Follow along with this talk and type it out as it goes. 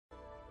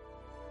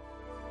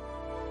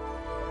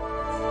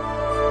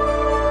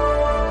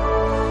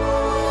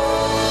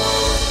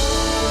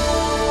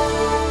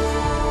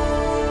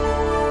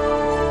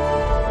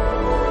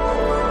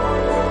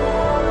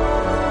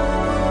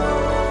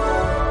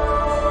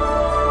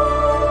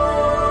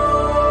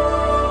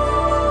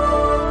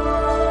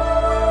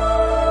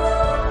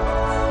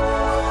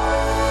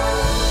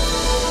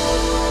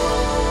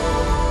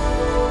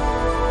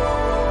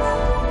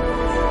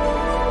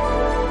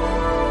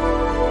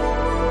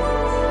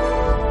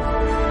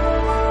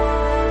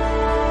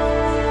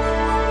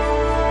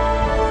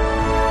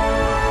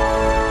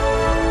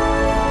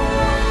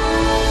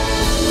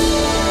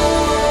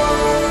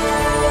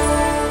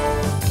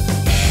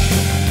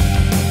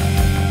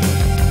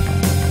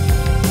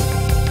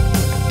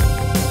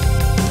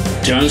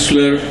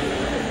Chancellor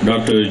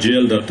Dr.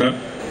 J.L. Datta,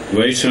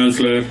 Vice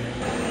Chancellor,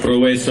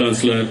 Pro-Vice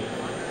Chancellor,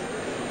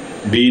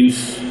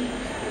 Deans,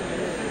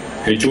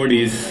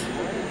 HODs,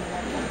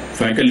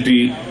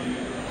 faculty,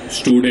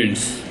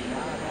 students,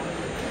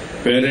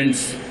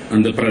 parents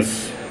and the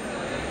press.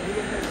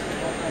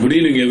 Good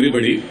evening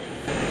everybody.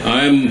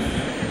 I am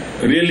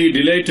really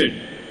delighted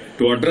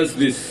to address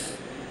this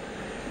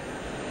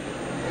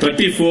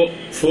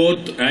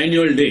 34th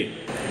annual day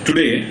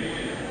today,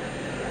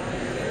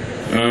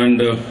 and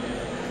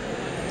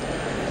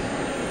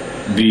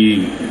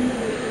the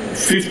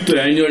 5th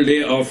annual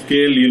day of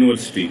KL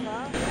University.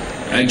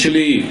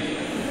 Actually,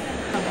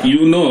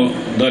 you know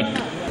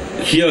that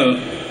here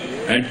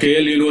at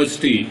KL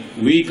University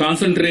we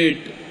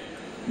concentrate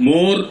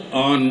more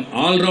on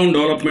all-round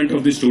development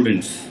of the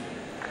students.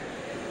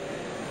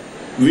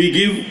 We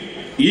give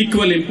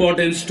equal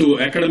importance to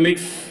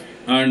academics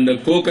and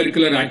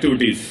co-curricular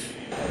activities.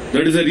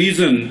 That is the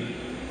reason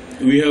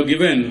we have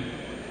given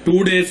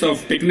 2 days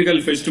of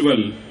technical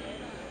festival,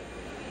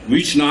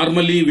 which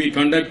normally we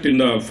conduct in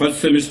the first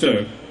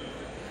semester,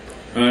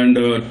 and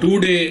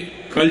 2-day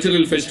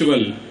cultural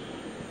festival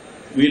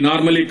we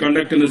normally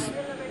conduct in the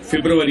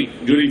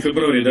during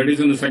February, that is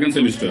in the second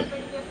semester.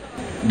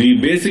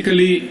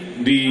 Basically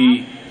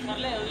the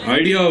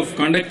idea of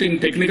conducting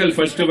technical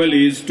festival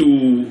is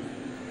to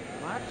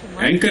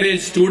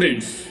encourage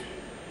students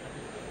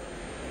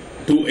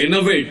to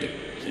innovate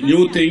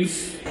new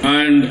things,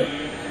 and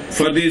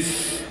for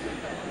this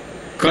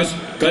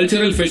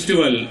cultural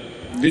festival,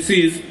 this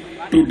is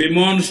to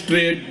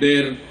demonstrate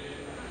their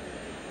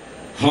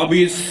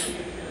hobbies,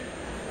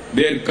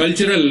 their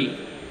cultural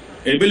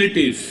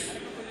abilities,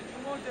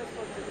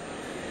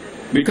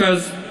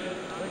 because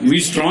we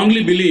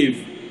strongly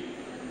believe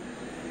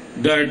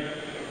that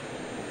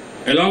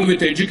along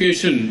with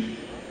education,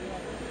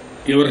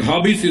 your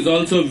hobbies is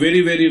also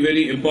very, very,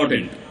 very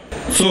important.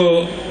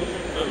 So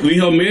we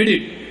have made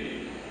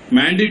it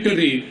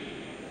mandatory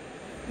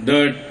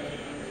that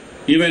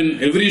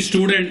even every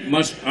student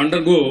must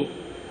undergo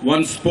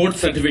one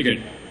sports certificate.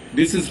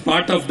 This is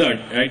part of that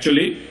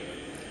actually.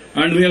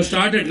 And we have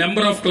started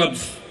number of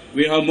clubs.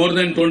 We have more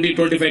than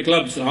 20-25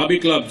 clubs, hobby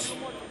clubs.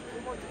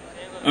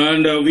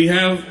 And we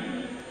have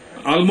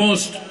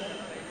almost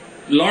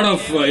lot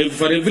of,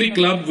 for every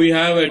club we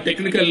have a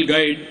technical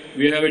guide,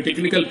 we have a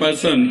technical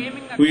person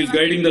who is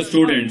guiding the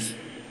students.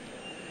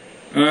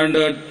 And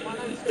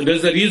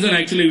there's the reason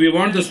actually we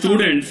want the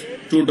students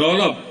to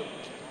develop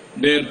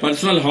their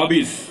personal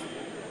hobbies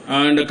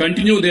and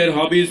continue their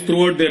hobbies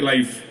throughout their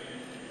life.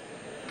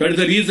 That is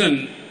the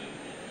reason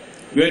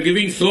we are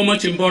giving so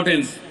much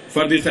importance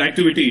for this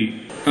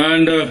activity.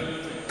 And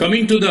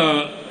coming to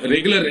the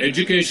regular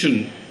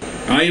education,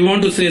 I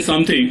want to say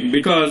something,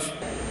 because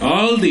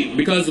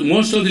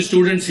most of the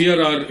students here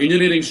are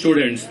engineering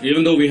students,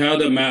 even though we have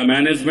the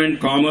management,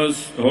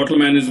 commerce, hotel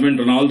management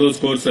and all those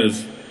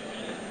courses,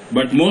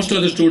 but most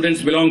of the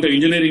students belong to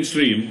engineering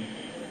stream.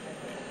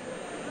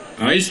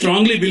 I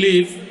strongly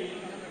believe,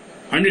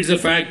 and it's a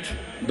fact,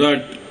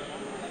 that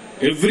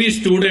every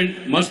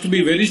student must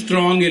be very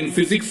strong in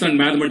physics and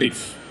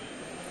mathematics,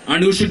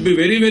 and you should be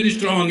very, very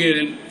strong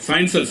in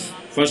sciences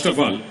first of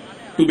all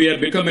to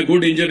become a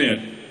good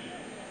engineer.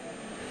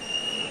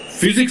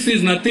 Physics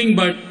is nothing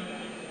but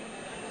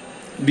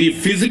the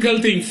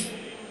physical things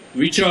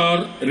which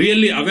are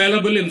really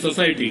available in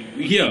society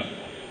here.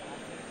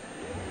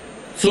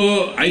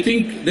 So I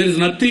think there is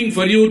nothing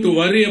for you to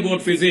worry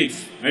about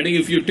physics. I think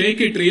if you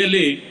take it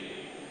really,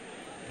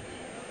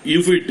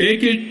 if you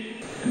take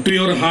it to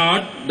your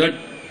heart that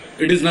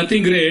it is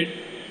nothing great,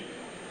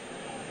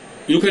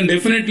 you can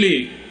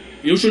definitely,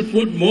 you should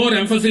put more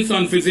emphasis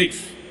on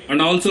physics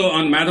and also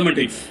on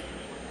mathematics.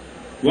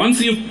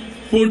 Once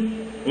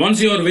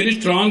you are very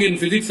strong in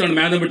physics and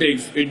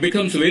mathematics, it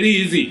becomes very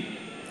easy.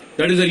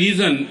 That is the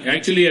reason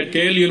actually at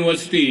KL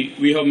University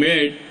we have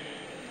made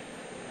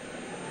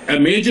a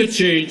major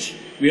change.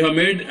 We have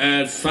made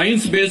a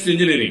science-based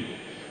engineering.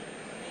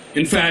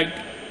 In fact,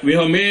 we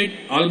have made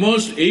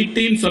almost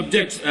 18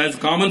 subjects as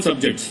common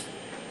subjects.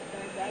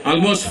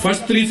 Almost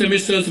first 3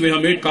 semesters we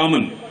have made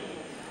common.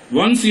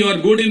 Once you are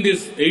good in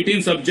these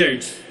 18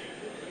 subjects,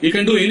 you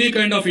can do any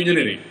kind of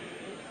engineering.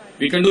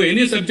 You can do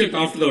any subject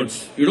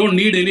afterwards. You don't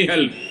need any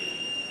help.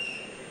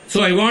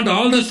 So I want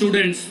all the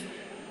students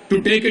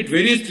to take it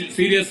very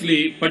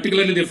seriously,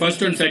 particularly the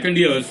first and second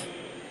years,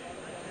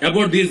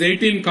 about these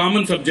 18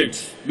 common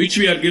subjects which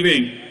we are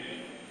giving,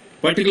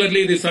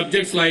 particularly the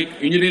subjects like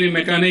engineering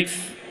mechanics,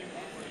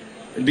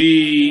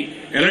 the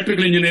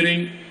electrical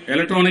engineering,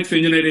 electronics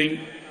engineering,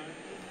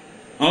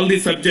 all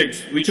these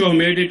subjects which have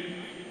made it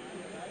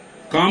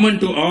common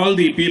to all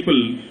the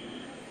people,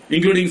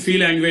 including C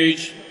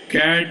language,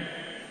 CAD.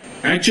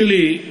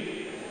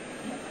 Actually,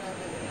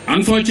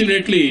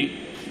 unfortunately,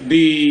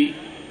 the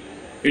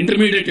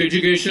intermediate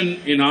education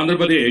in Andhra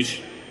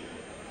Pradesh,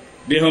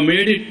 they have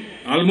made it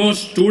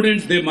almost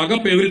students, they mug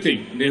up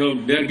everything. They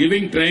are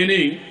giving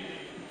training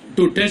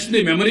to test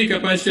the memory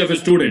capacity of a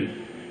student,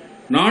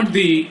 not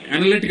the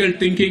analytical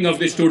thinking of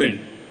the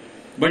student.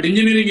 But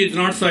engineering is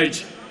not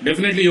such.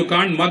 Definitely you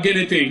can't mug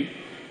anything.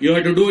 You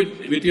have to do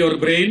it with your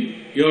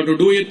brain. You have to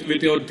do it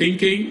with your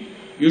thinking.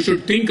 You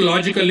should think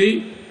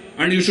logically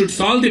and you should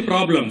solve the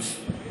problems.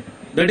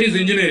 That is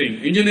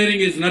engineering. Engineering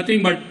is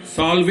nothing but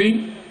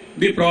solving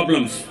the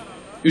problems.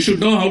 You should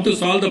know how to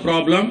solve the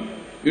problem.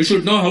 You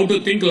should know how to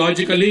think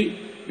logically.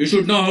 You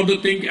should know how to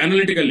think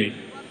analytically.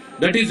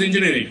 That is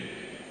engineering.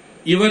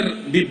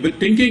 The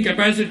thinking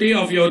capacity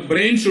of your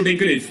brain should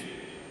increase.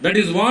 That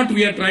is what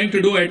we are trying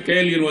to do at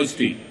KL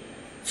University.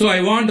 So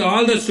I want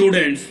all the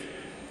students,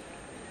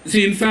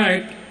 see, in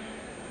fact,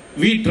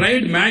 we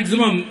tried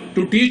maximum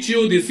to teach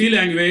you the C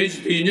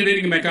language, the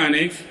engineering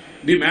mechanics,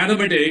 the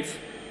mathematics,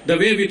 the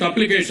way with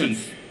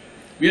applications.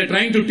 We are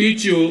trying to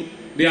teach you,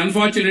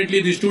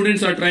 unfortunately the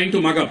students are trying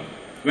to mug up.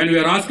 When we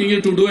are asking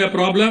you to do a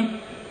problem,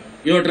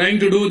 you are trying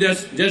to do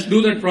just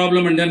do that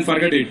problem and then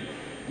forget it.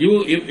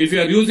 If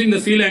you are using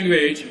the C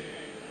language,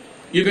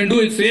 you can do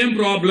it same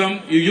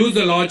problem, you use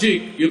the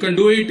logic, you can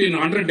do it in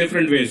 100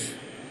 different ways.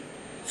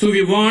 So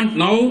we want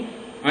now,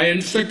 I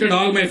instructed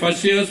all my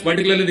first years,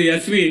 particularly the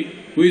SV,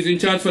 who is in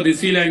charge for the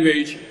C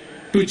language,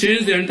 to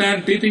change the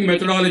entire teaching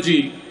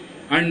methodology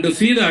and to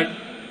see that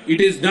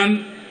it is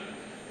done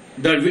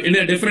in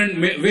a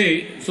different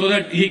way, so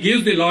that he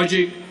gives the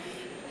logic,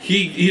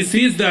 he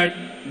sees that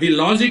the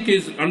logic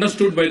is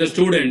understood by the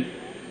student.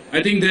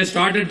 I think they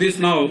started this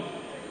now.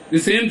 The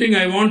same thing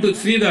I want to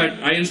see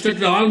that I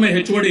instructed all my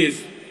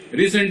HODs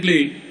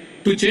recently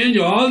to change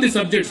all the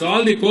subjects,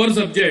 all the core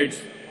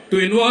subjects, to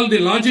involve the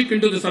logic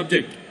into the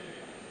subject.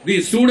 The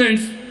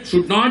students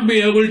should not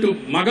be able to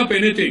mug up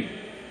anything.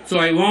 So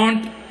I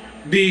want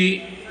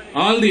we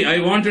are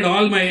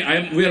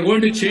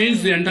going to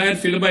change the entire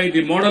syllabi,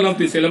 the model of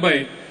the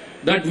syllabi,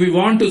 that we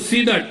want to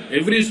see that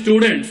every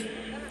student,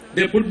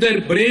 they put their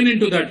brain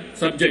into that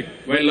subject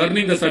while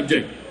learning the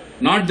subject,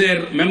 not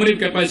their memory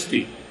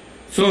capacity.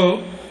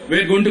 So we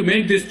are going to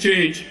make this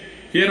change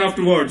here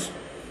afterwards.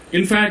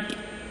 In fact,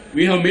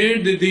 we have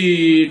made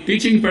the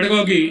teaching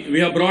pedagogy,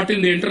 we have brought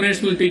in the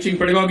international teaching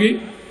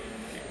pedagogy,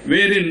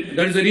 wherein,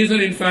 that is the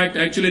reason, in fact,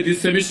 actually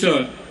this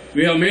semester,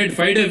 we have made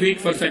 5-day week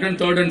for second,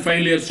 third and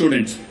final year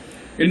students.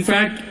 In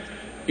fact,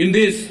 in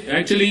this,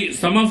 actually,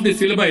 some of the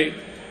syllabi,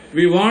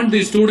 we want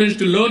the students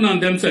to learn on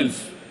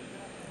themselves.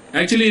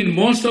 Actually, in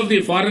most of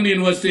the foreign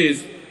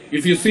universities,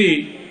 if you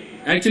see,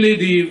 actually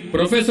the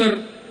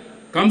professor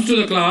comes to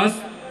the class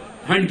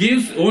and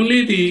gives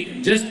only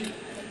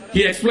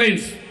he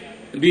explains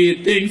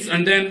the things,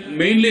 and then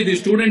mainly the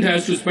student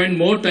has to spend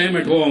more time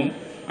at home,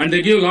 and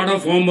they give a lot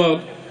of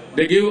homework,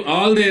 they give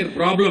all their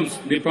problems,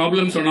 the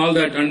problems and all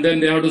that, and then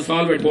they have to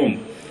solve at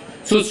home.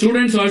 So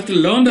students have to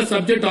learn the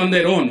subject on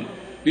their own.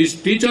 This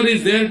teacher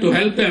is there to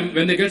help them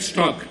when they get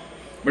stuck.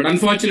 But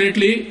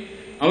unfortunately,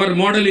 our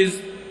model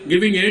is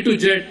giving A to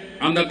Z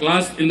on the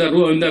class, in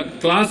the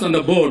class on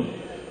the board.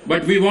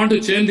 But we want to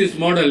change this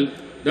model.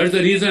 That's the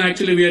reason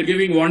actually we are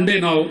giving 1 day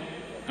now,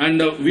 and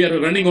we are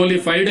running only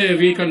 5 days a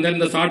week, and then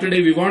the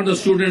Saturday we want the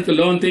students to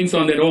learn things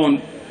on their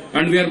own.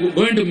 And we are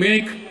going to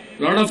make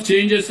a lot of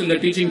changes in the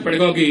teaching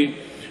pedagogy.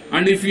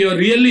 And if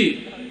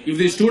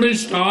the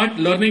students start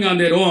learning on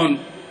their own,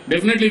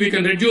 definitely we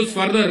can reduce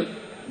further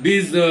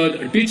these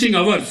teaching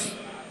hours.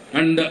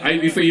 And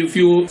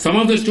some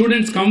of the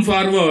students come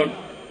forward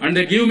and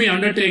they give me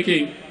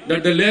undertaking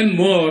that they learn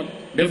more,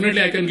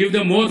 definitely I can give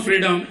them more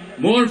freedom,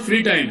 more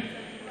free time,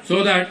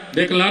 so that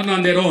they can learn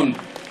on their own.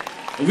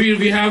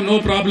 We have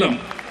no problem.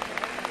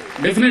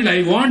 Definitely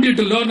I want you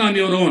to learn on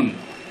your own.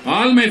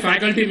 All my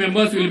faculty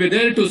members will be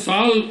there to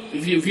solve.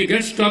 If you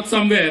get stuck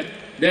somewhere,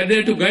 they are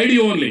there to guide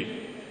you only.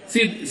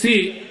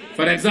 See,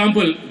 for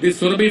example,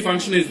 this Surabhi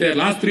function is there.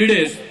 Last 3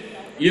 days,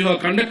 you have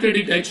conducted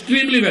it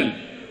extremely well.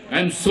 I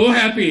am so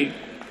happy.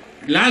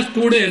 Last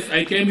 2 days,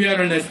 I came here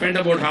and I spent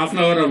about half an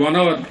hour or 1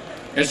 hour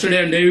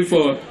yesterday and day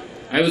before.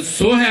 I was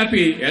so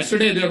happy.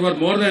 Yesterday, there were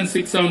more than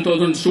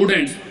 6,000-7,000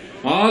 students.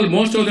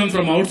 Most of them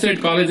from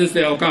outside colleges,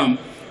 they have come.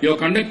 You have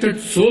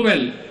conducted so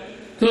well.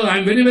 So I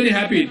am very, very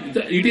happy.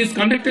 It is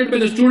conducted by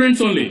the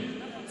students only.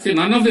 See,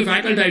 none of the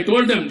faculty, I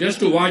told them just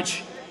to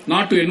watch,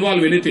 not to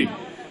involve anything.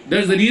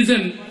 That's the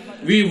reason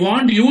we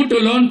want you to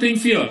learn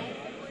things here.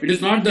 It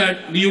is not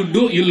that you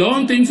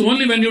learn things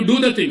only when you do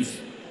the things,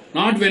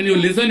 not when you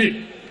listen it.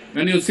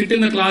 When you sit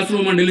in the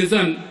classroom and you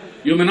listen,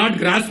 you may not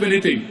grasp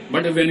anything.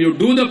 But when you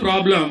do the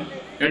problem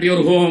at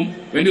your home,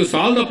 when you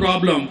solve the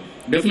problem,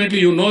 definitely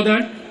you know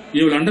that,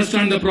 you will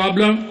understand the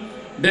problem,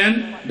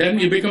 then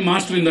you become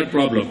master in that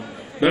problem.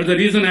 That's the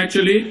reason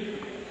actually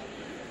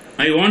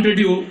I wanted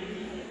you.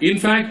 In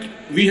fact,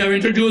 we have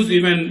introduced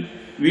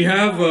we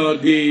have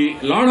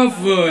lot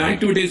of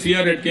activities here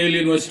at KL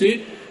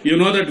University. You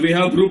know that we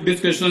have group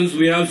discussions,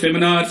 we have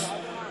seminars,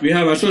 we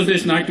have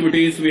association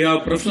activities, we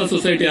have professional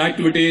society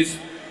activities.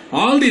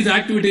 All these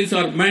activities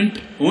are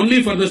meant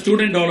only for the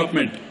student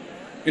development.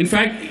 In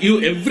fact,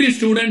 every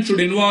student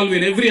should involve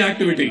in every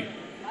activity.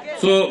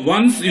 So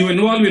once you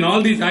involve in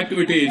all these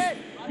activities,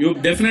 you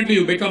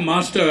become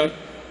master.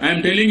 I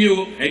am telling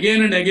you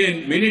again and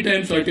again, many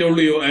times I told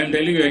you, I am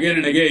telling you again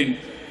and again,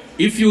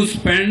 if you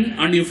spend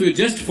and if you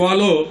just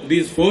follow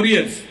these 4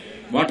 years,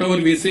 Whatever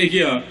we say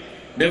here,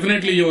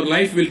 definitely your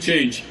life will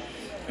change.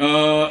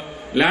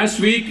 Last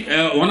week,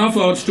 one of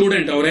our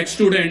student, our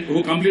ex-student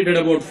who completed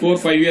about 4 or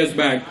 5 years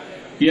back,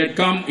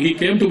 he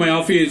came to my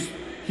office,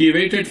 he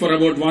waited for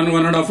about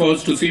 1.5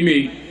 hours to see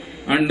me,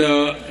 and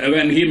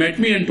when he met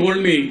me and told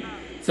me,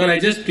 sir, I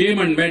just came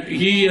and met,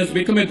 he has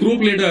become a group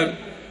leader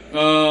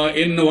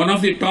in one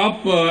of the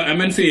top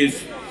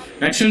MNCs,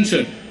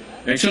 Accenture.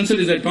 Accenture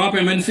is a top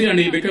MNC and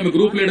he became a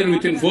group leader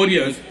within 4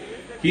 years.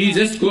 He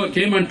just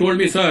came and told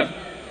me, sir,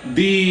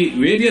 the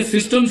various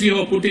systems you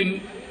have put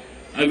in,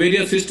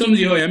 various systems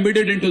you have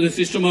embedded into the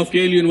system of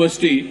KL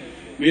University,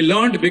 we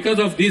learned because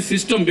of this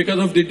system, because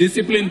of the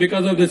discipline,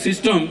 because of the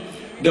system,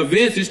 the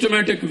way,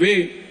 systematic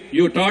way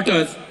you taught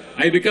us,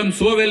 I became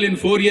so well in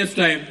 4 years'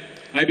 time,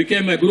 I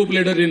became a group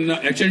leader in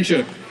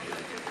Accenture.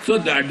 So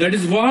that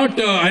is what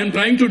I am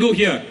trying to do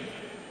here.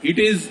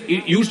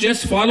 You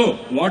just follow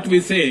what we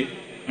say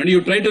and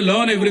you try to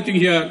learn everything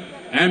here.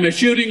 I am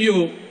assuring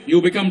you,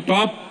 you become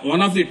top,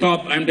 one of the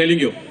top, I am telling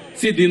you.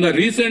 See, in the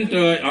recent,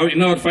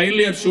 in our final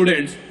year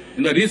students,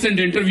 in the recent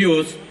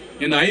interviews,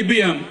 in the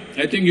IBM,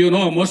 I think you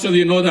know, most of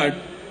you know that,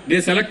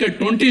 they selected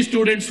 20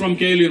 students from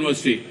KL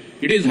University.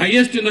 It is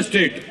highest in the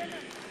state.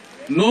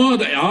 No,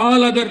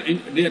 all other,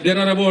 there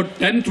are about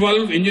 10,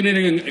 12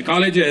 engineering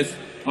colleges,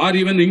 or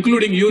even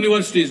including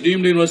universities,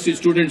 deemed university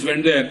students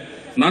went there.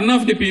 None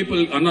of the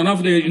people, none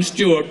of the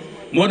institute,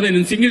 more than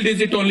in single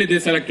digit only they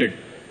selected.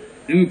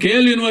 In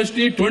KL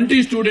University,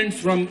 20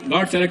 students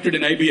got selected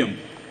in IBM.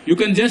 You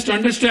can just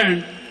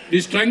understand the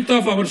strength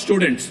of our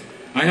students.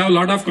 I have a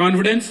lot of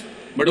confidence,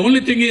 but the only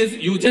thing is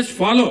you just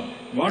follow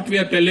what we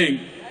are telling.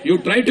 You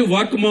try to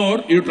work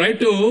more, you try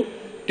to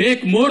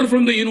take more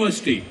from the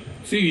university.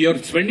 See, you are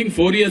spending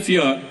 4 years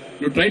here,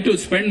 you try to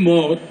spend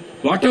more.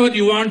 Whatever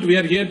you want, we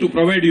are here to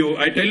provide you.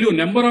 I tell you,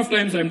 number of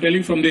times I am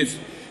telling from this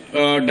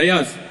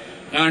dais,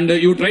 and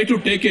you try to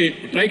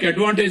take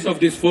advantage of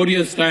this 4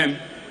 years time,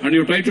 and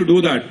you try to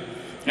do that.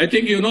 I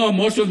think you know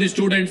most of the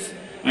students,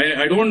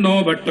 I don't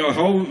know, but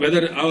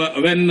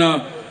when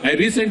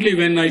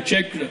I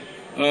checked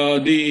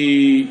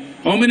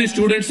how many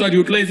students are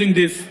utilizing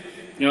this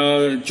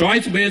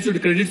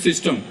choice-based credit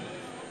system,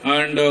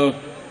 and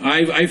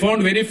I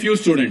found very few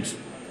students.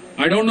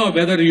 I don't know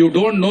whether you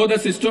don't know the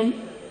system.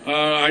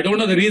 I don't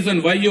know the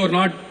reason why you are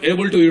not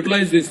able to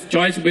utilize this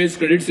choice-based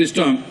credit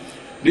system.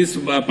 This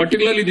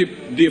particularly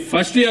the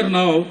first year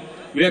now,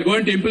 we are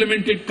going to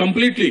implement it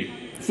completely,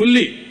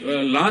 fully.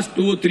 Last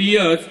 2-3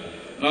 years,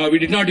 we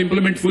did not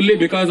implement fully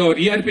because our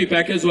ERP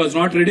package was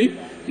not ready.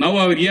 Now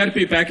our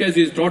ERP package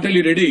is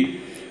totally ready.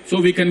 So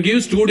we can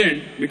give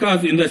student,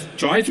 because in the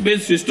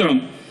choice-based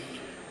system,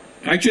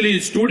 actually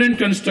student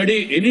can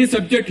study any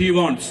subject he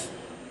wants.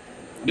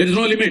 There is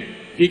no limit.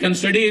 He can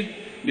study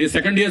the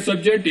second year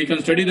subject, he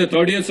can study the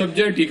third year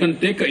subject, he can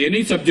take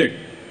any subject.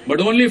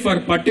 But only for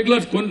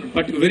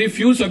very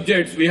few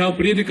subjects we have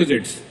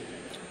prerequisites.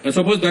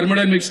 Suppose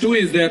thermodynamics 2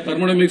 is there,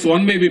 thermodynamics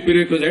 1 may be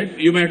prerequisite,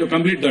 you may have to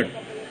complete that.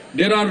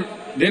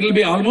 There will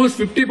be almost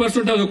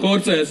 50% of the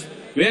courses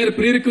where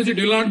prerequisite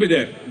will not be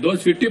there.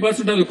 Those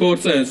 50% of the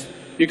courses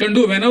you can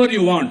do whenever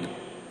you want.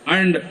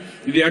 And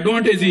the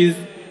advantage is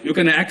you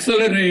can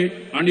accelerate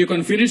and you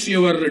can finish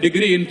your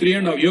degree in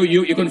 3.5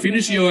 years. You can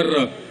finish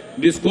your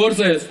these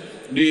courses,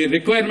 the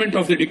requirement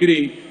of the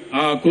degree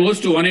close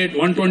to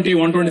 120,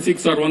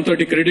 126 or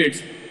 130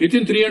 credits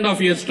within 3.5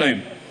 years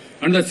time.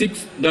 And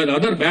the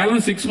other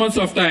balance 6 months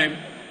of time,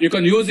 you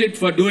can use it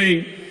for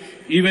doing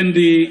even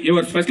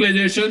your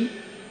specialization.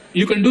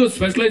 You can do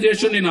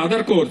specialization in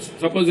other course.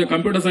 Suppose a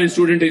computer science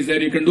student is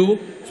there, you can do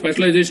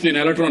specialization in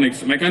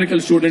electronics. Mechanical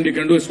student, you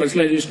can do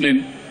specialization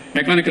in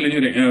mechanical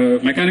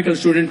engineering. Mechanical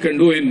student can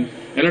do in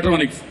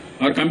electronics,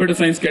 or computer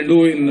science can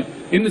do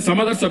in some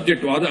other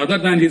subject. Other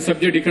than his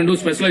subject, he can do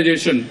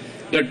specialization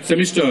that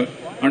semester.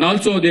 And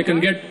also they can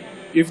get,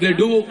 if they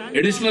do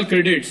additional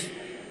credits,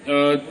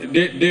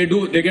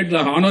 they get the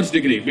honors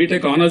degree,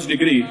 BTech honors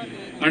degree,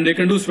 and they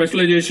can do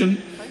specialization.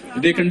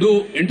 They can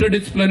do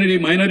interdisciplinary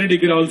minor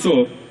degree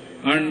also.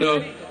 And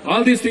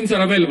all these things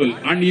are available.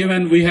 And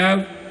even we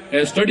have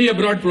a study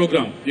abroad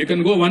program. You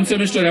can go 1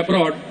 semester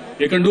abroad.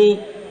 You can do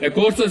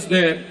courses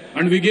there,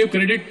 and we give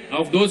credit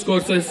of those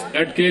courses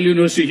at KL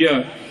University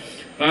here.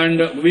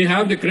 And we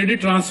have the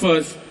credit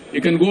transfers. You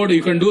can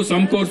do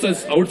some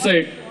courses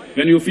outside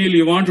when you feel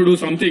you want to do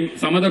something,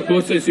 some other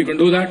courses, you can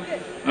do that.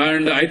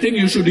 And I think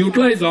you should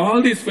utilize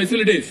all these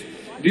facilities.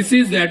 This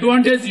is the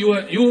advantage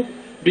you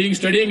being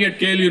studying at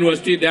KL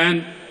University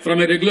than from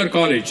a regular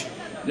college.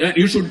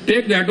 You should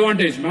take the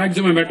advantage,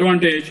 maximum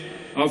advantage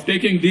of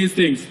taking these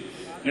things.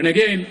 And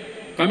again,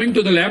 coming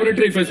to the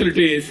laboratory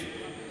facilities,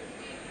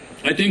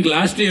 I think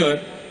last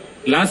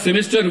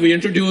semester we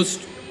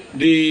introduced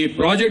the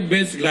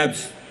project-based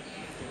labs.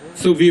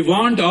 So we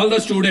want all the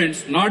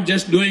students not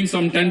just doing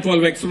some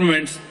 10-12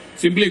 experiments,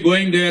 simply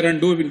going there and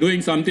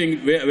doing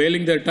something,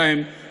 wailing their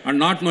time and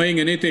not knowing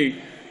anything.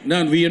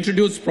 Then we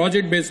introduced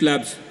project-based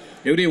labs.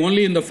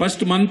 Only in the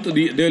first month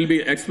they will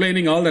be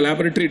explaining all the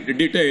laboratory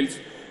details,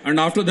 and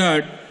after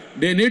that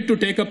they need to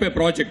take up a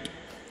project.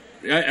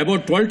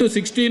 about 12 to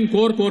 16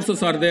 core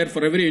courses are there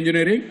for every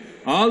engineering.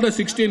 All the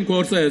 16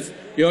 courses,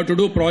 you have to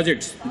do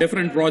projects,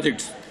 different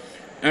projects.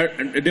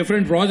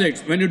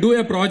 When you do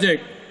a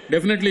project,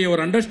 definitely your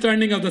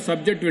understanding of the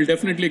subject will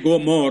definitely go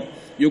more.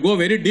 You go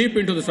very deep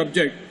into the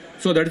subject.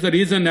 So that is the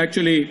reason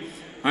actually.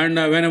 And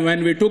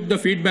when we took the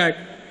feedback,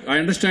 I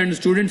understand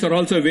students are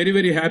also very,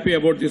 very happy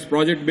about this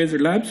project-based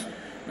labs.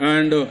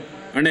 And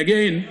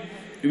again,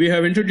 we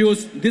have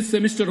introduced this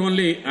semester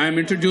only, I am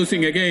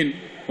introducing again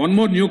one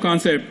more new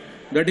concept.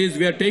 That is,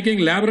 we are taking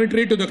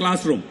laboratory to the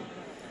classroom.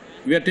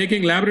 We are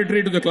taking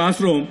laboratory to the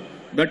classroom.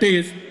 That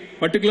is,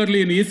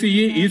 particularly in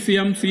ECE,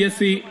 ECM,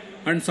 CSC,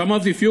 and some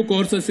of the few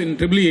courses in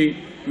EEE,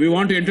 we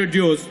want to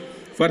introduce.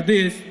 For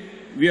this,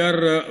 we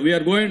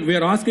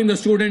are asking the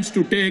students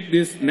to take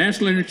this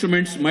National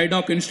Instruments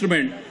MyDoc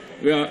instrument,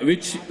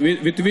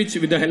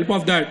 with the help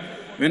of that,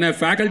 when a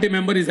faculty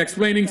member is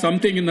explaining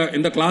something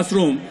in the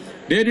classroom,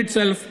 there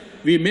itself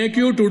we make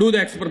you to do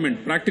the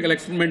experiment, practical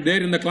experiment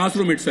there in the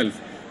classroom itself,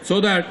 so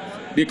that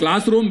the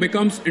classroom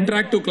becomes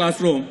interactive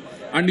classroom,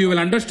 and you will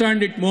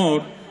understand it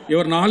more.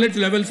 Your knowledge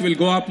levels will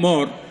go up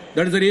more.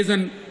 That is the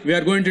reason we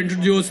are going to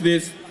introduce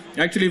this.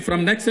 Actually,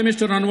 from next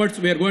semester onwards,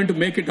 we are going to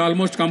make it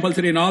almost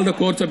compulsory in all the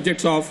core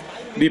subjects of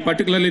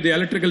particularly the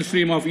electrical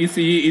stream of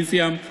ECE,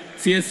 ECM,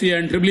 CSC,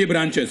 and EEE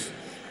branches.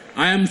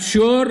 I am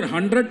sure,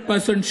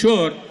 100%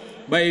 sure,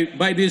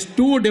 by these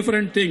two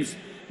different things,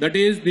 that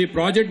is the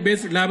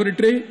project-based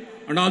laboratory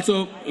and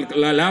also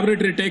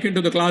laboratory taken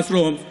to the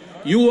classrooms,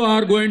 you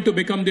are going to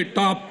become the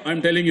top. I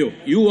am telling you,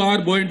 you are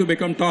going to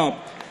become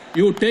top.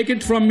 You take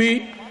it from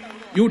me.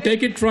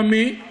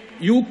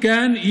 You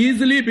can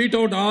easily beat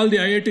out all the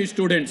IIT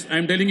students. I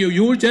am telling you,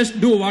 you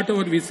just do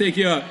whatever we say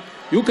here.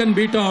 You can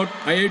beat out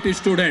IIT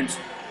students.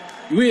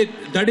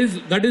 That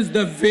is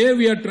the way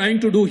we are trying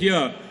to do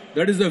here.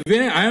 That is the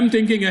way I am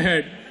thinking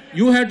ahead.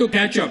 You have to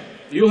catch up.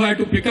 You have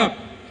to pick up.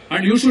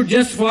 And you should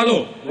just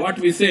follow what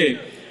we say.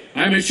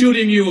 I am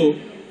assuring you,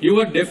 you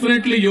are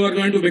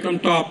going to become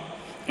top.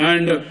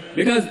 And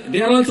because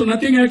they are also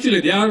nothing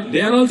actually. They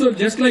are also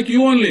just like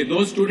you only.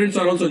 Those students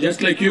are also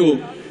just like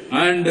you.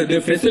 And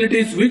the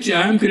facilities which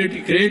I am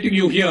creating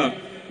you here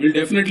will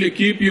definitely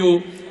keep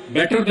you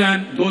better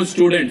than those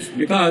students.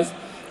 Because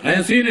I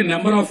have seen a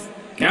number of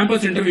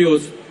campus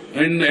interviews,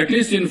 and at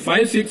least in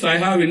 5, 6 I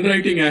have in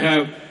writing, I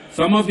have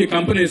some of the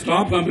companies,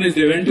 top companies,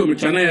 they went to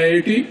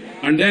Chennai IIT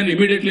and then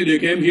immediately they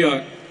came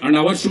here, and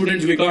our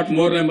students, we got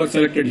more numbers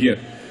selected here.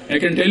 I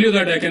can tell you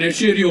that, I can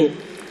assure you,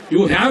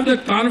 you have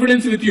that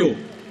confidence with you.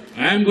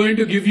 I am going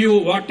to give you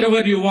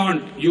whatever you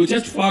want. You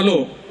just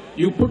follow.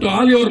 You put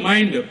all your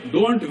mind.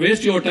 Don't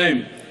waste your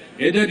time.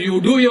 Either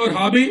you do your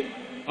hobby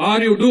or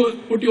you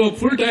put your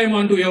full time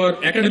onto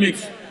your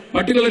academics.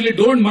 Particularly,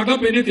 don't mug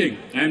up anything.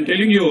 I am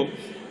telling you,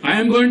 I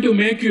am going to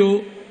make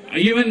you,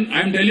 even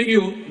I am telling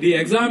you, the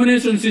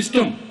examination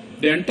system,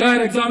 the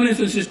entire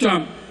examination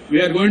system,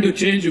 we are going to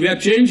change. We are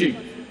changing.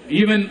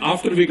 Even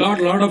after we got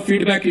a lot of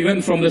feedback,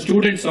 even from the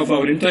students of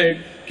our entire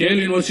KL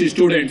University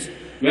students,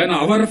 when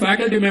our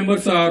faculty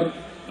members are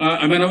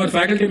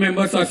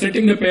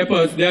setting the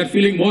papers, they are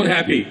feeling more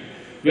happy.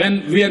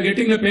 When we are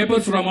getting the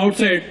papers from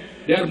outside,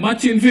 they are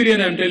much inferior,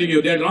 I am telling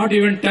you. They are not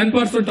even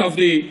 10% of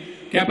the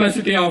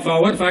capacity of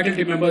our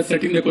faculty members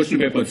setting the question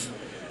papers.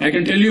 I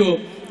can tell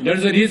you, that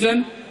is the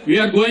reason we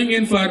are going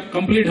in for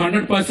complete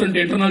 100%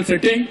 internal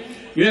setting.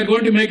 We are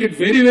going to make it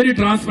very, very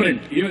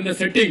transparent. Even the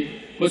setting,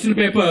 question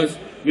papers,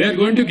 we are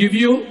going to give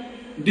you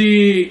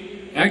the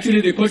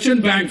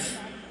question banks.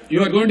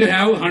 You are going to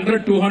have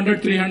 100,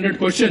 200, 300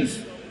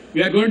 questions.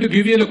 We are going to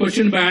give you the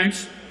question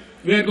banks.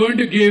 We are going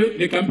to give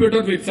the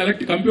computer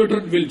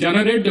will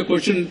generate the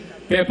question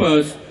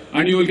papers,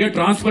 and you will get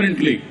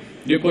transparently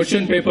the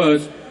question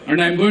papers.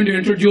 And I am going to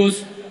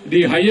introduce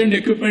the high-end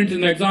equipment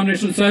in the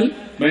examination cell.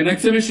 By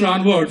next semester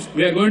onwards,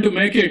 we are going to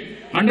make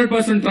it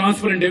 100%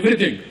 transparent,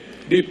 everything.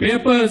 The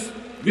papers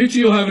which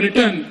you have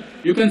written,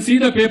 you can see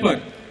the paper,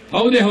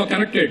 how they have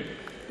corrected.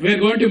 We are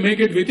going to make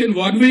it within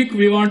 1 week,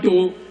 we want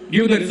to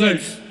give the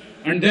results.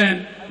 And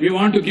then we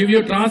want to give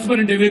you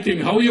transparent everything,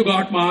 how you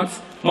got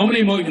marks, how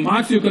many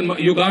marks you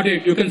got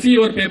it. You can see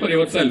your paper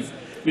yourself.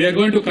 We are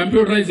going to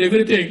computerize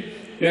everything.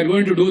 We are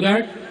going to do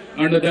that.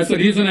 And that's the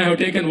reason I have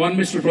taken one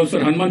Mr. Professor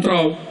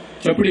Hanmantrao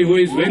Chapudi, who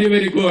is very,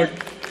 very good.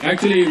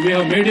 Actually, we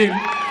have made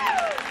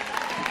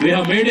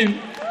him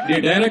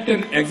the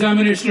director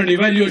examination and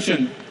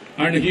evaluation.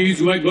 And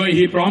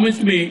he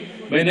promised me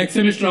by next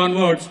semester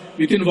onwards,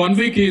 within 1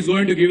 week he is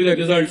going to give you the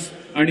results,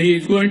 and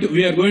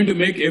we are going to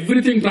make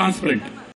everything transparent.